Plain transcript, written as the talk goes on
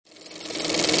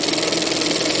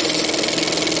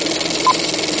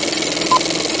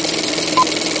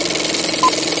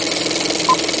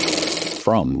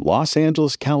From Los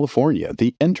Angeles, California,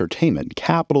 the entertainment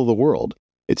capital of the world,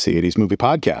 it's the 80s Movie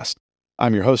Podcast.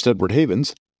 I'm your host, Edward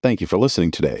Havens. Thank you for listening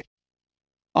today.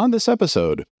 On this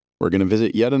episode, we're going to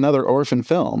visit yet another orphan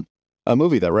film, a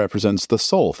movie that represents the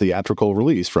sole theatrical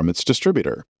release from its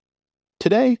distributor.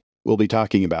 Today, we'll be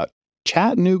talking about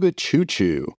Chattanooga Choo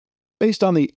Choo, based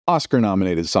on the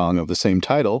Oscar-nominated song of the same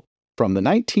title from the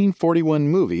 1941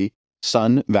 movie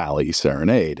Sun Valley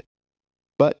Serenade.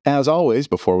 But as always,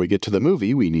 before we get to the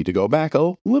movie, we need to go back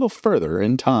a little further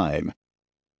in time.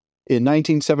 In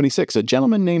 1976, a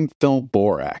gentleman named Phil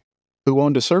Borak, who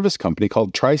owned a service company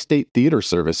called Tri-State Theater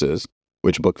Services,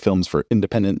 which booked films for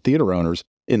independent theater owners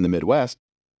in the Midwest,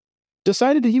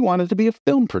 decided he wanted to be a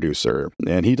film producer,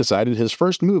 and he decided his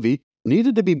first movie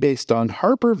needed to be based on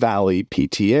Harper Valley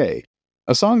PTA,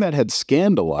 a song that had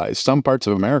scandalized some parts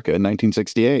of America in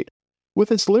 1968,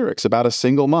 with its lyrics about a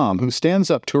single mom who stands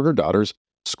up to her daughter's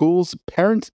school's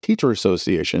parent-teacher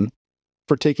association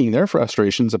for taking their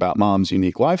frustrations about mom's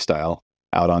unique lifestyle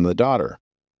out on the daughter.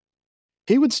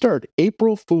 He would start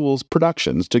April Fool's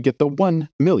Productions to get the $1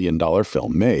 million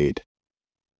film made.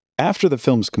 After the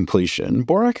film's completion,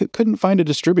 Borak couldn't find a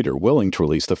distributor willing to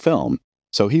release the film,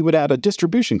 so he would add a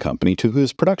distribution company to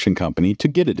his production company to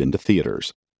get it into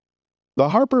theaters. The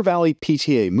Harper Valley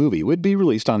PTA movie would be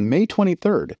released on May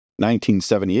 23,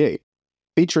 1978,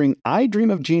 featuring I Dream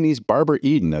of Jeannie's Barbara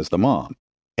Eden as the mom,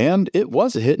 and it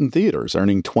was a hit in theaters,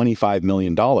 earning $25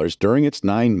 million during its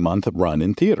 9-month run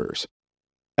in theaters.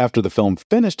 After the film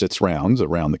finished its rounds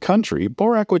around the country,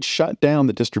 Borak would shut down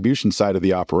the distribution side of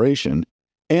the operation,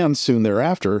 and soon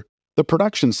thereafter, the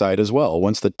production side as well,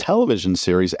 once the television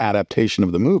series adaptation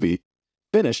of the movie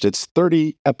finished its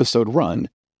 30-episode run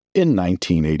in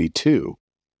 1982.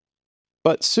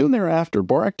 But soon thereafter,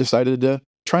 Borak decided to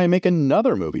try and make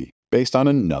another movie based on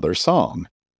another song.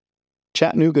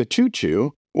 Chattanooga Choo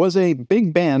Choo was a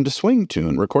big band swing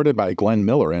tune recorded by Glenn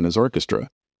Miller and his orchestra,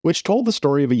 which told the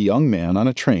story of a young man on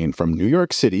a train from New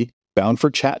York City bound for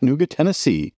Chattanooga,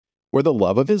 Tennessee, where the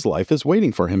love of his life is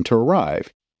waiting for him to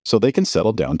arrive so they can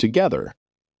settle down together.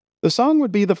 The song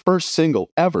would be the first single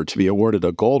ever to be awarded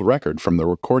a gold record from the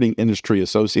Recording Industry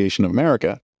Association of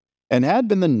America and had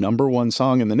been the #1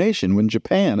 song in the nation when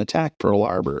Japan attacked Pearl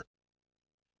Harbor.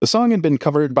 The song had been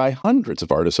covered by hundreds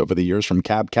of artists over the years, from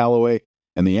Cab Calloway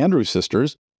and the Andrews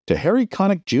Sisters to Harry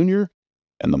Connick Jr.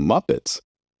 and the Muppets.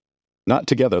 Not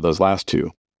together, those last two.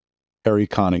 Harry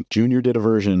Connick Jr. did a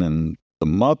version and the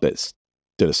Muppets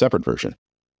did a separate version.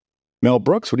 Mel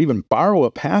Brooks would even borrow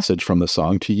a passage from the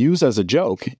song to use as a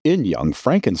joke in Young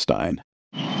Frankenstein.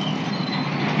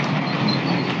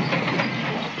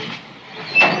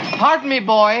 Pardon me,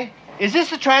 boy. Is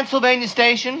this the Transylvania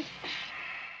station?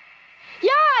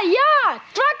 Yeah,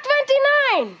 Truck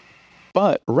 29.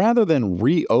 But rather than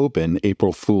reopen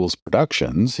April Fool's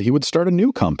Productions, he would start a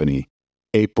new company,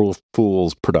 April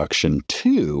Fool's Production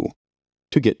 2,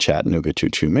 to get Chattanooga Choo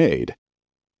Choo made.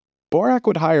 Borak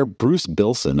would hire Bruce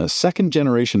Bilson, a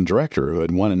second-generation director who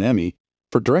had won an Emmy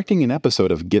for directing an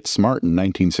episode of Get Smart in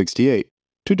 1968,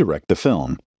 to direct the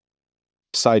film.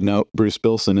 Side note, Bruce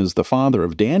Bilson is the father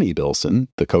of Danny Bilson,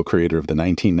 the co-creator of the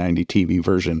 1990 TV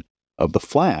version of The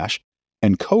Flash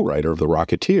and co-writer of The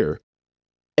Rocketeer,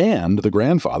 and the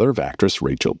grandfather of actress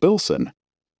Rachel Bilson.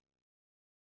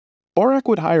 Borak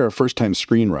would hire a first-time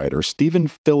screenwriter, Stephen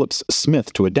Phillips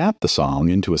Smith, to adapt the song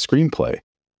into a screenplay,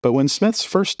 but when Smith's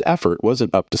first effort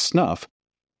wasn't up to snuff,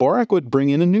 Borak would bring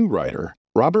in a new writer,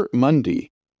 Robert Mundy,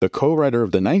 the co-writer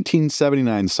of the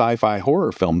 1979 sci-fi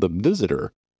horror film The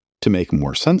Visitor, to make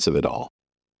more sense of it all.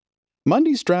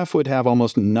 Mundy's draft would have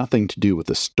almost nothing to do with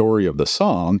the story of the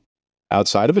song,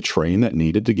 outside of a train that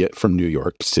needed to get from New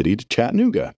York City to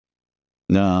Chattanooga.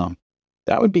 No,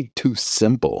 that would be too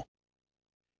simple.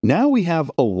 Now we have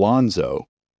Alonzo,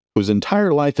 whose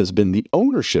entire life has been the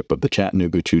ownership of the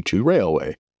Chattanooga Choo Choo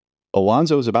Railway.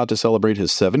 Alonzo is about to celebrate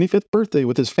his 75th birthday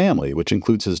with his family, which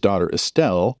includes his daughter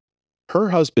Estelle, her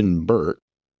husband Bert,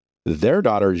 their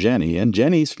daughter Jenny, and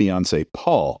Jenny's fiancé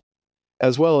Paul,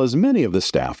 as well as many of the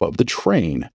staff of the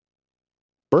train.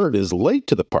 Bert is late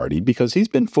to the party because he's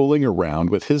been fooling around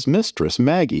with his mistress,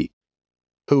 Maggie,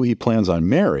 who he plans on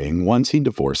marrying once he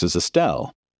divorces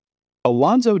Estelle.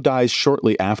 Alonzo dies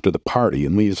shortly after the party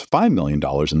and leaves $5 million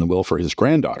in the will for his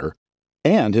granddaughter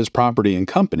and his property and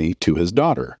company to his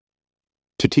daughter.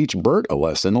 To teach Bert a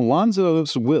lesson,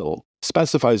 Alonzo's will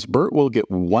specifies Bert will get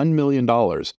 $1 million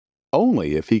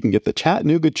only if he can get the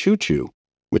Chattanooga Choo Choo,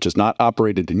 which has not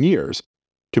operated in years,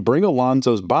 to bring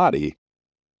Alonzo's body,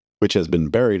 which has been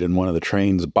buried in one of the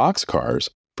train's boxcars,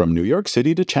 from New York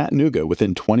City to Chattanooga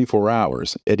within 24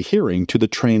 hours, adhering to the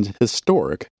train's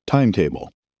historic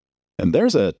timetable. And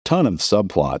there's a ton of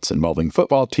subplots involving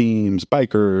football teams,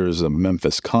 bikers, a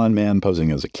Memphis con man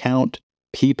posing as a count,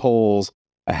 peepholes,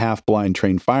 a half-blind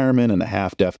trained fireman and a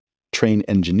half-deaf trained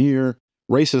engineer,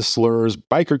 racist slurs,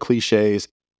 biker cliches,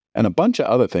 and a bunch of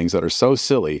other things that are so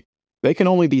silly they can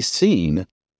only be seen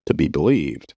to be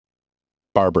believed.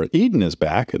 Barbara Eden is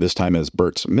back, this time as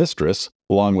Bert's mistress,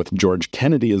 along with George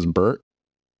Kennedy as Bert,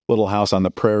 Little House on the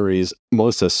Prairie's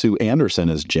Melissa Sue Anderson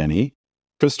as Jenny,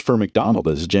 Christopher McDonald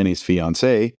as Jenny's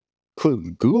fiancé, Clu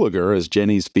Gulager as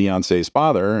Jenny's fiancé's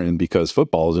father, and because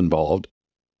football is involved,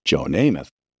 Joe Namath.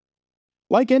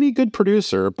 Like any good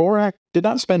producer, Borak did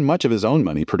not spend much of his own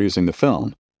money producing the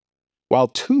film. While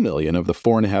 $2 million of the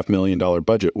 $4.5 million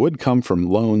budget would come from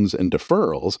loans and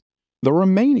deferrals, the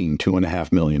remaining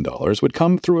 $2.5 million would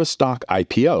come through a stock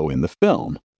IPO in the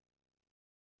film.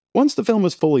 Once the film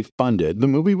was fully funded, the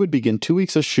movie would begin 2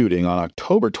 weeks of shooting on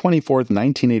October 24,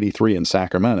 1983 in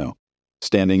Sacramento,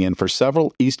 standing in for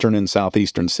several eastern and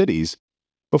southeastern cities,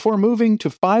 before moving to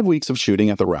 5 weeks of shooting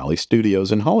at the Raleigh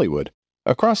Studios in Hollywood,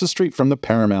 across the street from the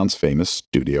Paramount's famous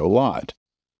studio lot.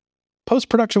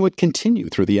 Post-production would continue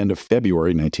through the end of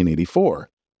February 1984,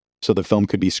 so the film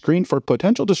could be screened for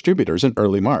potential distributors in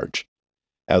early March,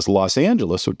 as Los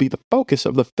Angeles would be the focus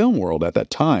of the film world at that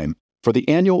time for the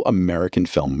annual American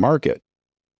film market.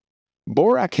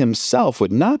 Borak himself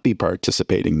would not be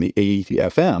participating in the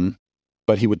AFM,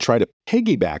 but he would try to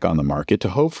piggyback on the market to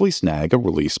hopefully snag a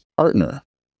release partner.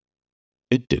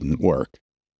 It didn't work.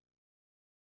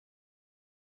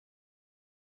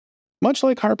 Much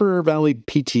like Harper Valley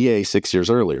PTA 6 years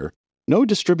earlier, no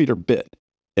distributor bit,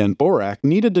 and Borak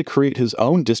needed to create his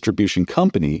own distribution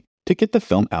company to get the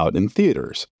film out in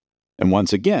theaters. And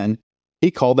once again, he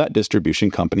called that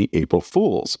distribution company April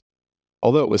Fools,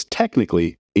 although it was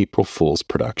technically April Fools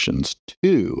Productions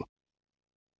 2.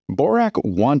 Borak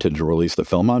wanted to release the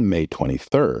film on May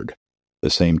 23rd,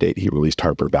 the same date he released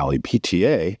Harper Valley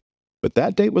PTA, but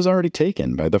that date was already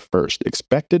taken by the first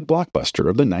expected blockbuster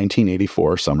of the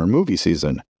 1984 summer movie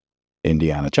season,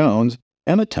 Indiana Jones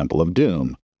and the Temple of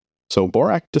Doom. So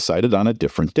Borak decided on a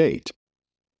different date,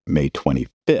 May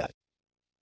 25th.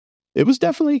 It was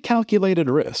definitely a calculated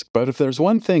risk, but if there's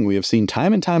one thing we have seen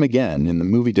time and time again in the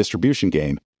movie distribution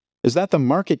game, is that the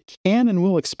market can and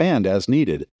will expand as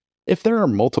needed if there are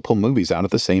multiple movies out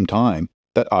at the same time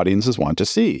that audiences want to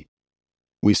see.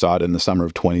 We saw it in the summer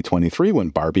of 2023 when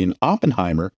Barbie and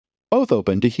Oppenheimer both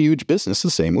opened to huge business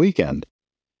the same weekend.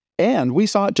 And we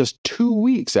saw it just 2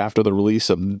 weeks after the release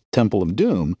of Temple of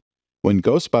Doom, when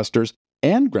Ghostbusters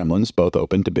and Gremlins both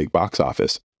opened to big box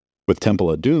office, with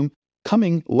Temple of Doom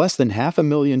coming less than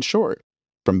 $500,000 short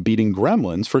from beating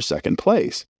Gremlins for second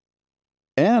place.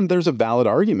 And there's a valid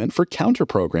argument for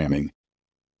counter-programming.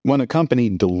 When a company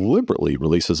deliberately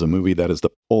releases a movie that is the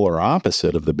polar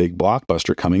opposite of the big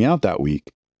blockbuster coming out that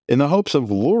week, in the hopes of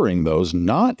luring those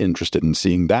not interested in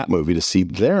seeing that movie to see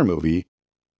their movie,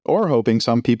 or hoping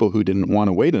some people who didn't want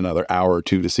to wait another hour or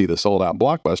two to see the sold-out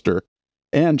blockbuster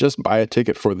and just buy a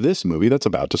ticket for this movie that's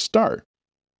about to start.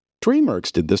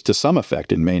 DreamWorks did this to some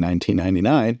effect in May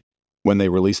 1999, when they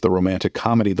released the romantic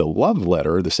comedy The Love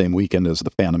Letter the same weekend as The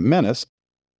Phantom Menace,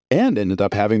 and ended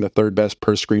up having the third best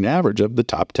per-screen average of the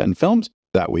top 10 films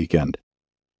that weekend.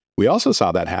 We also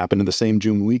saw that happen in the same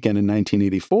June weekend in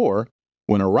 1984,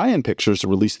 when Orion Pictures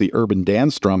released the urban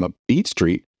dance drama Beat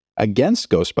Street against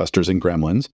Ghostbusters and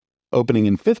Gremlins, opening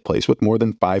in 5th place with more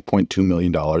than $5.2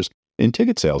 million in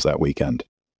ticket sales that weekend.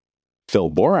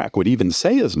 Phil Borak would even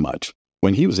say as much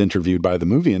when he was interviewed by the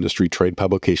movie industry trade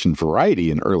publication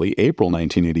Variety in early April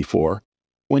 1984,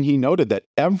 when he noted that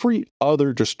every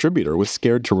other distributor was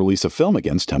scared to release a film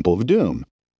against Temple of Doom.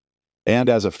 And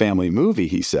as a family movie,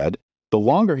 he said, the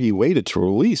longer he waited to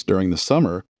release during the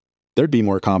summer, there'd be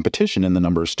more competition in the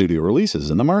number of studio releases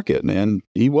in the market, and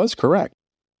he was correct.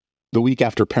 The week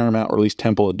after Paramount released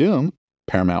Temple of Doom,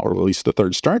 Paramount released the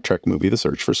third Star Trek movie, The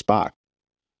Search for Spock.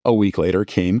 A week later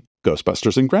came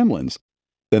Ghostbusters and Gremlins.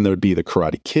 Then there'd be The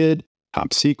Karate Kid,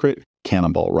 Top Secret,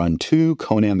 Cannonball Run 2,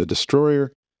 Conan the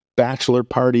Destroyer, Bachelor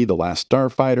Party, The Last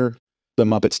Starfighter, The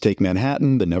Muppets Take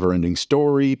Manhattan, The Neverending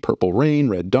Story, Purple Rain,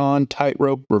 Red Dawn,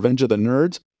 Tightrope, Revenge of the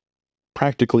Nerds.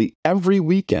 Practically every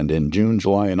weekend in June,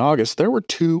 July, and August, there were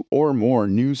 2 or more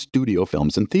new studio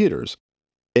films in theaters.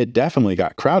 It definitely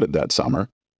got crowded that summer,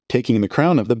 taking the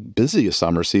crown of the busiest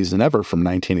summer season ever from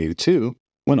 1982,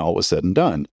 when all was said and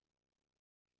done.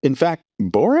 In fact,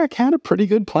 Borak had a pretty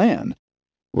good plan.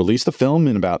 Release the film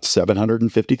in about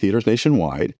 750 theaters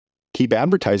nationwide, keep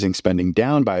advertising spending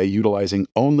down by utilizing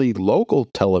only local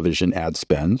television ad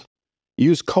spend,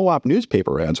 use co-op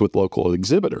newspaper ads with local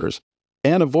exhibitors,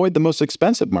 and avoid the most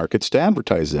expensive markets to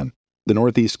advertise in, the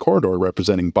Northeast Corridor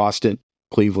representing Boston,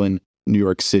 Cleveland, New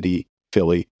York City,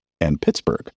 Philly, and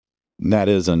Pittsburgh. And that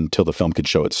is until the film could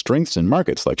show its strengths in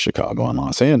markets like Chicago and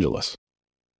Los Angeles.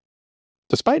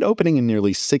 Despite opening in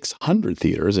nearly 600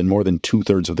 theaters in more than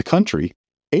two-thirds of the country,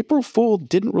 April Fool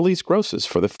didn't release grosses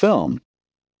for the film.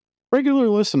 Regular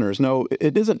listeners know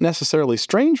it isn't necessarily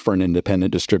strange for an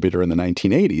independent distributor in the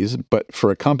 1980s, but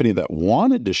for a company that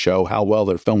wanted to show how well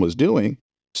their film was doing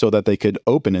so that they could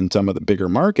open in some of the bigger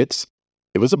markets,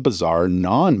 it was a bizarre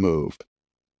non-move.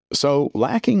 So,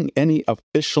 lacking any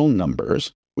official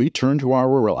numbers, we turned to our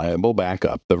reliable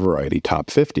backup, the Variety Top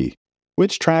 50,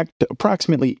 which tracked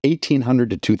approximately 1,800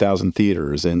 to 2,000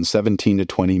 theaters in 17 to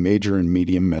 20 major and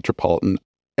medium metropolitan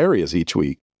areas each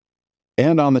week.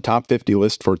 And on the top 50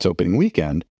 list for its opening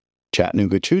weekend,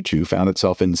 Chattanooga Choo Choo found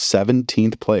itself in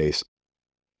 17th place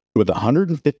with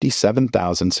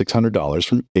 $157,600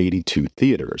 from 82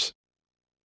 theaters.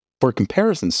 For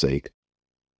comparison's sake,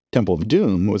 Temple of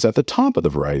Doom was at the top of the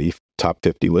Variety Top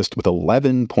 50 list with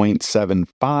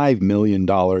 $11.75 million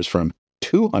from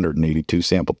 282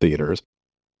 sample theaters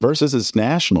versus its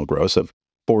national gross of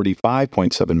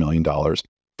 $45.7 million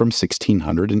from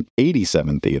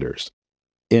 1,687 theaters.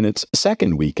 In its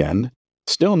second weekend,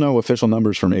 still no official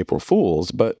numbers from April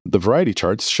Fools, but the variety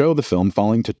charts show the film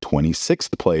falling to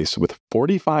 26th place with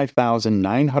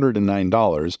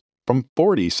 $45,909 from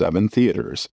 47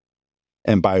 theaters.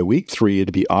 And by week 3,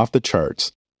 it'd be off the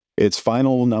charts. Its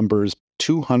final numbers,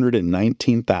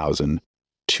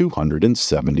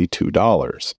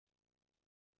 $219,272.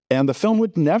 And the film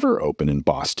would never open in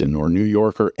Boston or New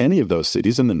York or any of those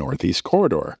cities in the Northeast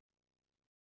Corridor.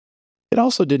 It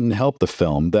also didn't help the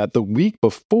film that the week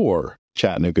before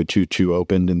Chattanooga Choo Choo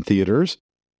opened in theaters,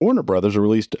 Warner Brothers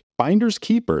released Finders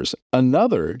Keepers,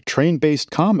 another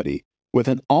train-based comedy with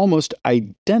an almost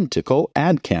identical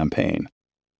ad campaign.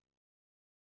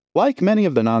 Like many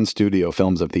of the non-studio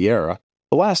films of the era,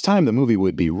 the last time the movie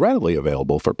would be readily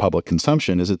available for public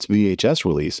consumption is its VHS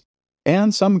release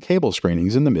and some cable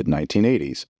screenings in the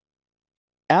mid-1980s.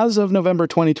 As of November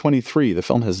 2023, the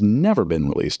film has never been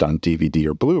released on DVD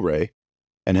or Blu-ray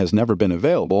and has never been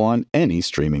available on any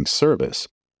streaming service.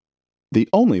 The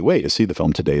only way to see the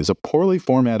film today is a poorly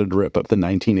formatted rip of the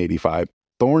 1985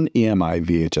 Thorn EMI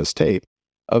VHS tape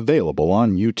available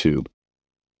on YouTube.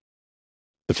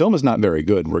 The film is not very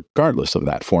good regardless of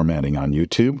that formatting on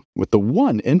YouTube, with the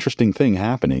one interesting thing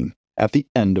happening at the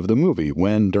end of the movie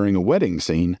when, during a wedding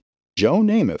scene, Joe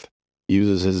Namath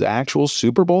uses his actual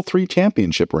Super Bowl III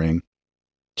championship ring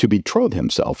to betroth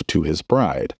himself to his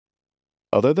bride.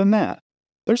 Other than that,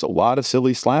 there's a lot of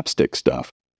silly slapstick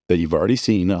stuff that you've already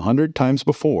seen 100 times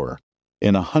before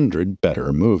in 100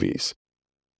 better movies.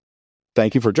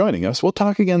 Thank you for joining us. We'll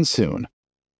talk again soon.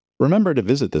 Remember to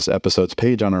visit this episode's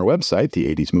page on our website,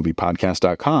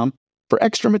 the80smoviepodcast.com, for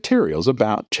extra materials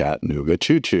about Chattanooga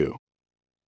Choo Choo.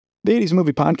 The 80s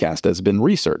Movie Podcast has been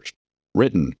researched,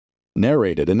 written,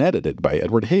 narrated, and edited by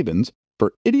Edward Havens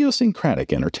for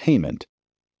idiosyncratic entertainment.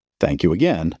 Thank you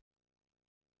again.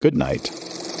 Good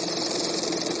night.